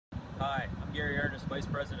Vice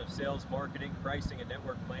President of Sales, Marketing, Pricing, and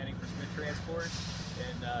Network Planning for Smith Transport.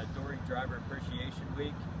 And during Driver Appreciation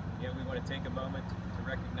Week, we want to take a moment to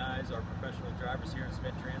recognize our professional drivers here at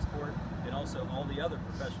Smith Transport and also all the other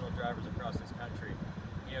professional drivers across this country.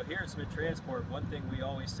 Here at Smith Transport, one thing we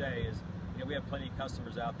always say is, we have plenty of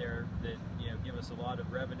customers out there that give us a lot of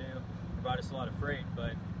revenue, provide us a lot of freight,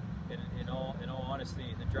 but in all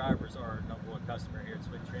honesty, the drivers are our number one customer here at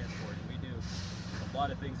Smith Transport. And we do a lot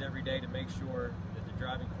of things every day to make sure that the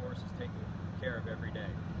driving force is taken care of every day.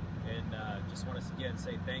 And just want to again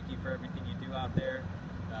say thank you for everything you do out there.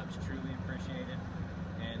 It's truly appreciated,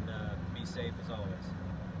 and be safe as always.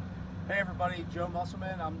 Hey everybody, Joe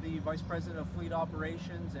Musselman. I'm the Vice President of Fleet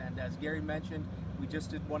Operations, and as Gary mentioned, we just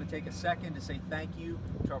did want to take a second to say thank you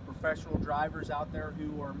to our professional drivers out there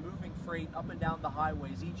who are moving freight up and down the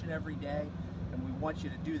highways each and every day, and we want you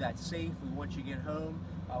to do that safe. We want you to get home.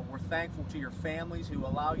 We're thankful to your families who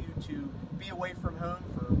allow you to be away from home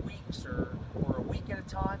for weeks or a week at a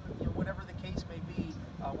time, whatever the case may be.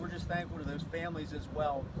 We're just thankful to those families as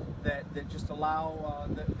well that just allow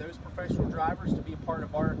those professional drivers to be a part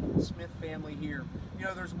of our Smith family here.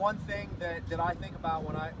 There's one thing that I think about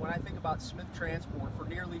when I think about Smith Transport. For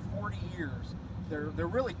nearly 40 years, there are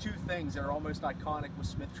really two things that are almost iconic with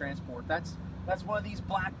Smith Transport. That's one of these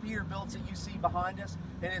black Peterbilts that you see behind us,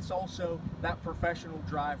 and it's also that professional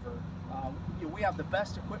driver. We have the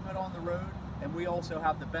best equipment on the road, and we also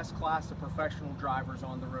have the best class of professional drivers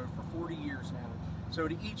on the road for 40 years now. So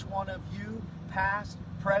to each one of you, past,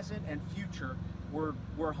 present, and future,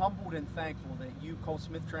 we're humbled and thankful that you call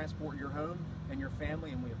Smith Transport your home and your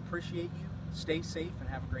family, and we appreciate you. Stay safe and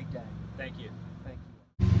have a great day. Thank you. Thank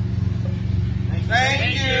you.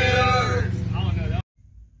 Thank you.